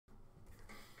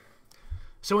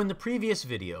So in the previous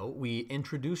video, we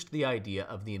introduced the idea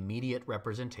of the immediate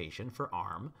representation for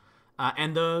ARM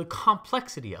and the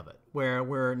complexity of it, where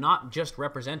we're not just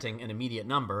representing an immediate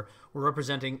number, we're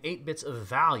representing 8 bits of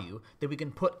value that we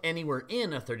can put anywhere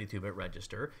in a 32-bit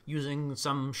register using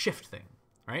some shift thing,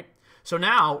 right? So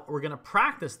now we're going to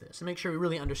practice this and make sure we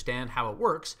really understand how it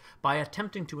works by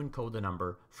attempting to encode the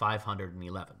number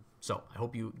 511. So I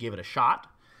hope you gave it a shot,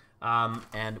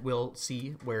 and we'll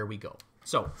see where we go.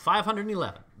 So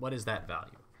 511, what is that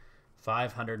value?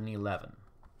 511.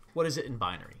 What is it in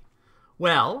binary?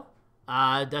 Well,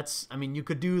 you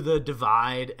could do the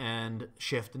divide and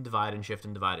shift and divide and shift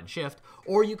and divide and shift,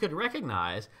 or you could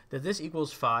recognize that this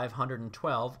equals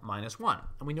 512 minus 1.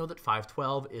 And we know that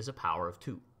 512 is a power of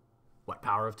 2. What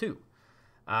power of 2?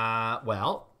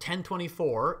 Well,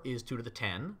 1024 is 2 to the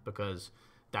 10, because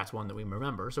that's one that we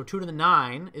remember. So 2 to the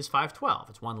 9 is 512.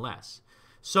 It's one less.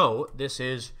 So this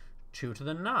is 2 to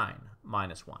the 9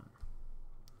 minus 1.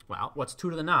 Well, what's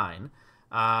 2 to the 9?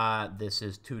 This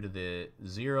is 2 to the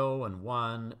 0 and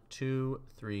 1, 2,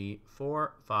 3,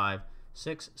 4, 5,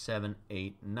 6, 7,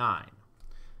 8, 9.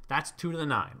 That's 2 to the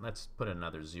 9. Let's put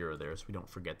another 0 there so we don't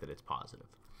forget that it's positive.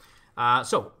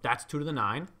 So that's 2 to the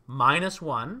 9 minus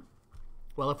 1.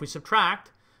 Well, if we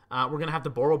subtract, we're going to have to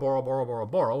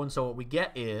borrow. And so what we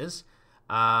get is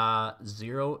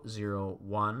 0, 0,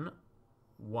 1,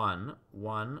 1,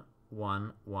 1,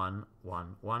 1, 1,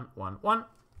 1, 1, 1, 1.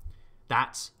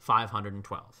 That's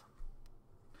 512.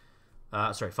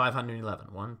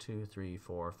 511. 1, 2, 3,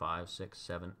 4, 5, 6,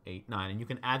 7, 8, 9. And you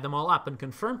can add them all up and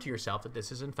confirm to yourself that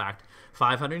this is, in fact,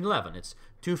 511. It's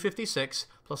 256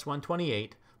 plus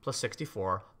 128 plus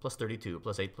 64 plus 32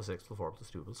 plus 8 plus 6 plus 4 plus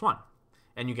 2 plus 1.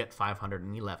 And you get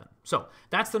 511. So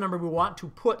that's the number we want to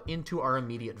put into our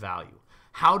immediate value.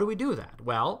 How do we do that?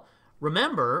 Well,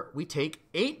 remember, we take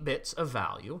 8 bits of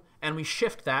value and we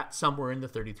shift that somewhere in the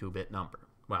 32-bit number.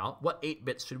 Well, what 8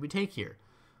 bits should we take here?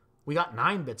 We got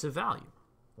 9 bits of value.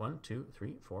 1, 2,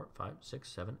 3, 4, 5, 6,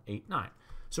 7, 8, 9.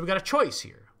 So we got a choice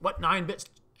here. What 9 bits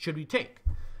should we take?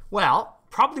 Well,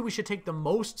 probably we should take the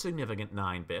most significant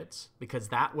 9 bits, because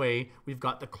that way we've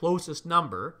got the closest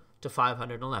number to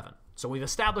 511. So we've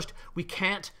established we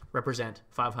can't represent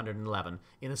 511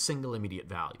 in a single immediate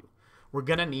value. We're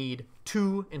going to need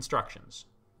 2 instructions.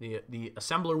 The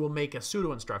assembler will make a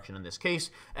pseudo instruction in this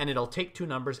case, and it'll take 2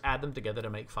 numbers, add them together to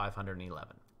make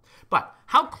 511. But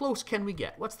how close can we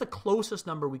get? What's the closest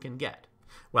number we can get?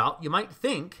 Well, you might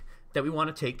think that we want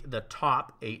to take the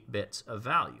top 8 bits of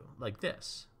value, like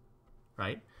this,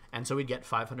 right? And so we get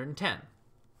 510.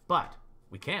 But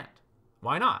we can't.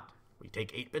 Why not? We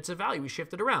take 8 bits of value, we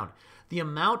shift it around. The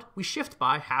amount we shift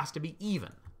by has to be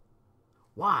even.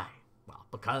 Why? Well,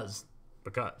 because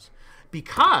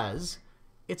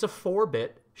it's a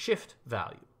 4-bit shift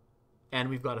value. And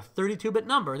we've got a 32-bit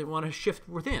number that we want to shift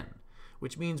within,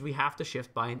 which means we have to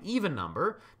shift by an even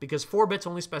number, because 4 bits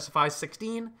only specifies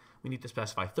 16. We need to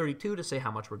specify 32 to say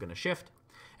how much we're going to shift.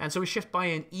 And so we shift by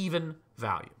an even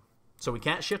value. So we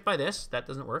can't shift by this. That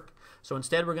doesn't work. So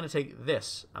instead, we're going to take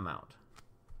this amount.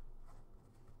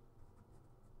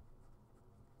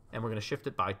 And we're going to shift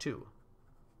it by 2.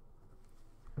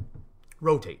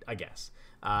 Rotate, I guess.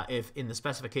 If in the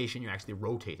specification you're actually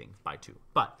rotating by 2.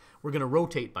 But we're going to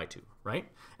rotate by 2, right?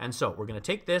 And so we're going to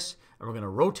take this, and we're going to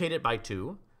rotate it by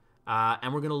 2,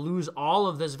 and we're going to lose all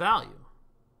of this value.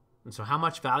 And so how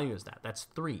much value is that? That's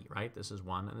 3, right? This is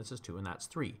 1, and this is 2, and that's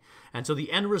 3. And so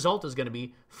the end result is going to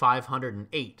be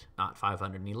 508, not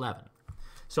 511.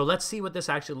 So let's see what this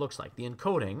actually looks like. The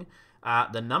encoding,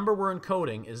 the number we're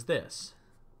encoding is this.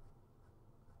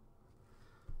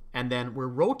 And then we're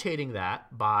rotating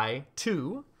that by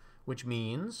 2, which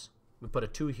means we put a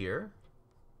 2 here.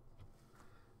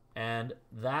 And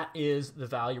that is the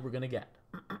value we're going to get.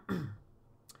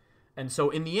 And so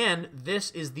in the end,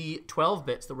 this is the 12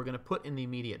 bits that we're going to put in the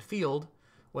immediate field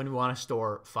when we want to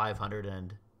store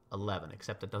 511.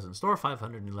 Except it doesn't store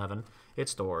 511. It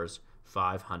stores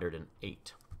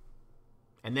 508.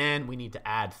 And then we need to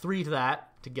add 3 to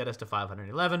that to get us to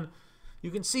 511. You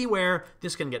can see where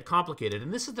this can get complicated,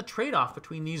 and this is the trade-off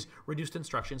between these reduced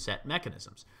instruction set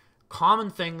mechanisms. Common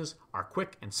things are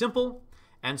quick and simple,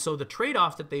 and so the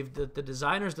trade-off that the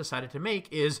designers decided to make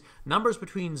is numbers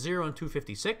between 0 and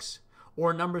 256,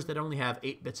 or numbers that only have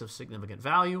 8 bits of significant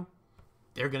value.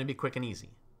 They're going to be quick and easy.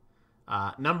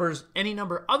 Any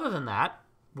number other than that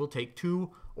will take 2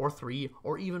 or 3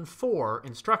 or even 4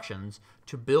 instructions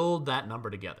to build that number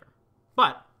together.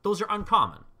 But those are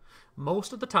uncommon.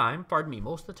 Most of the time,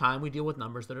 we deal with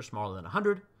numbers that are smaller than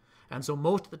 100, and so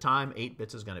most of the time, 8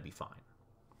 bits is going to be fine.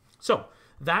 So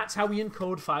that's how we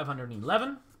encode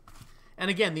 511. And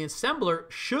again, the assembler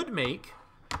should make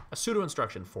a pseudo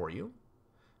instruction for you.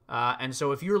 And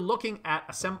so if you're looking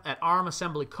at ARM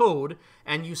assembly code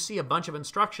and you see a bunch of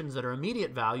instructions that are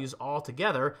immediate values all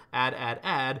together,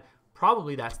 add,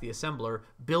 probably that's the assembler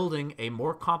building a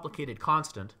more complicated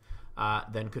constant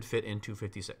than could fit in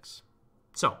 256.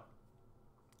 So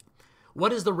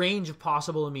what is the range of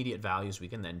possible immediate values we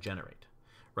can then generate?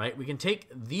 Right? We can take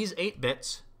these 8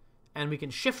 bits and we can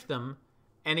shift them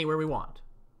anywhere we want.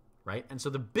 Right? And so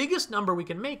the biggest number we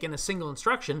can make in a single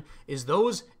instruction is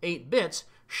those 8 bits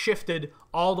shifted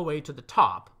all the way to the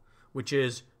top, which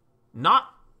is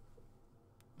not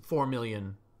 4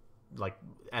 million, like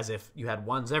as if you had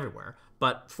ones everywhere,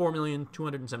 but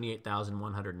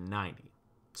 4,278,190.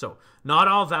 So not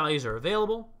all values are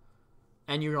available,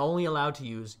 and you're only allowed to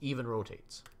use even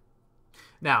rotates.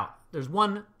 Now, there's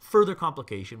one further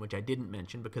complication which I didn't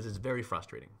mention because it's very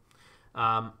frustrating.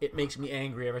 It makes me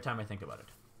angry every time I think about it.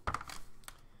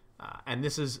 And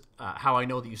this is how I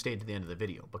know that you stayed to the end of the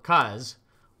video, because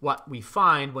what we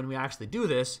find when we actually do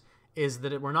this is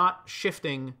that we're not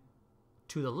shifting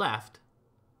to the left,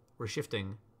 we're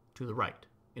shifting to the right.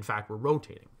 In fact, we're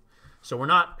rotating. So we're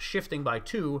not shifting by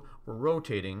 2, we're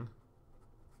rotating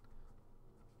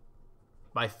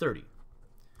by 30.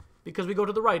 Because we go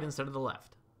to the right instead of the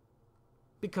left.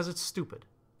 Because it's stupid.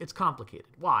 It's complicated.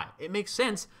 Why? It makes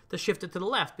sense to shift it to the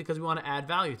left because we want to add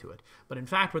value to it. But in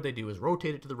fact, what they do is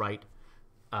rotate it to the right,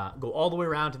 go all the way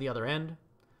around to the other end.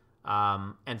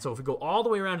 And so if we go all the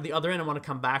way around to the other end and want to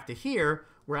come back to here,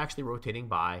 we're actually rotating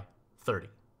by 30.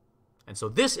 And so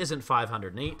this isn't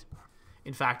 508.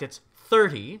 In fact, it's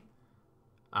 30.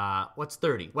 What's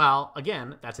 30? Well,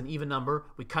 again, that's an even number.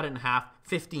 We cut it in half,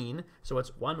 15. So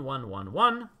it's 1, 1, 1,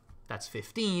 1. That's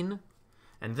 15.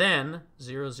 And then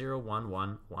 0, 0, 1,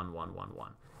 1, 1, 1, 1,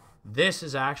 1. This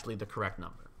is actually the correct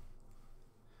number.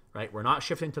 Right? We're not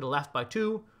shifting to the left by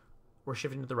 2. We're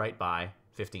shifting to the right by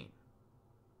 15.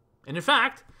 And in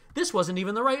fact, this wasn't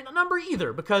even the right number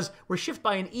either, because we're shift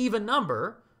by an even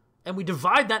number, and we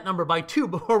divide that number by 2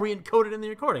 before we encode it in the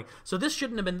recording. So this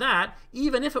shouldn't have been that.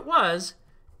 Even if it was,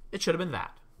 it should have been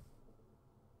that.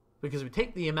 Because we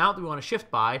take the amount that we want to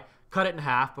shift by, cut it in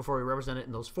half before we represent it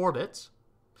in those 4 bits,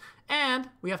 and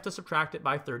we have to subtract it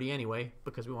by 30 anyway,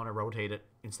 because we want to rotate it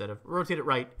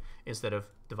right instead of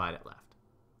divide it left.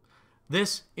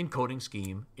 This encoding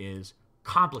scheme is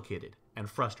complicated and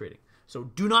frustrating. So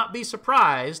do not be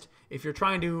surprised if you're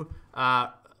trying to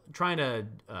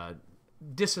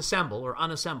disassemble or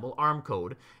unassemble ARM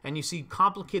code and you see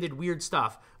complicated, weird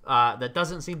stuff that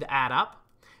doesn't seem to add up.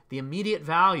 The immediate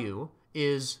value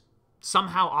is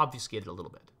somehow obfuscated a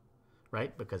little bit,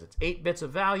 right? Because it's 8 bits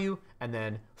of value and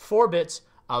then 4 bits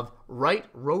of right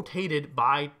rotated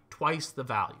by twice the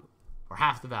value or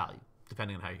half the value,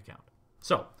 depending on how you count.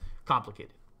 So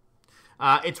complicated.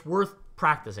 It's worth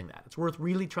practicing that. It's worth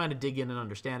really trying to dig in and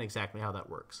understand exactly how that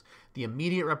works. The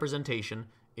immediate representation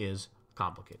is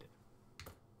complicated.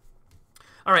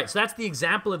 All right, so that's the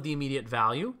example of the immediate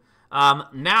value.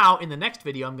 Now, in the next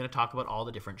video, I'm going to talk about all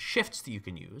the different shifts that you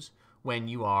can use when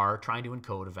you are trying to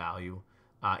encode a value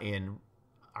in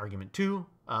argument 2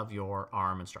 of your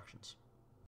ARM instructions.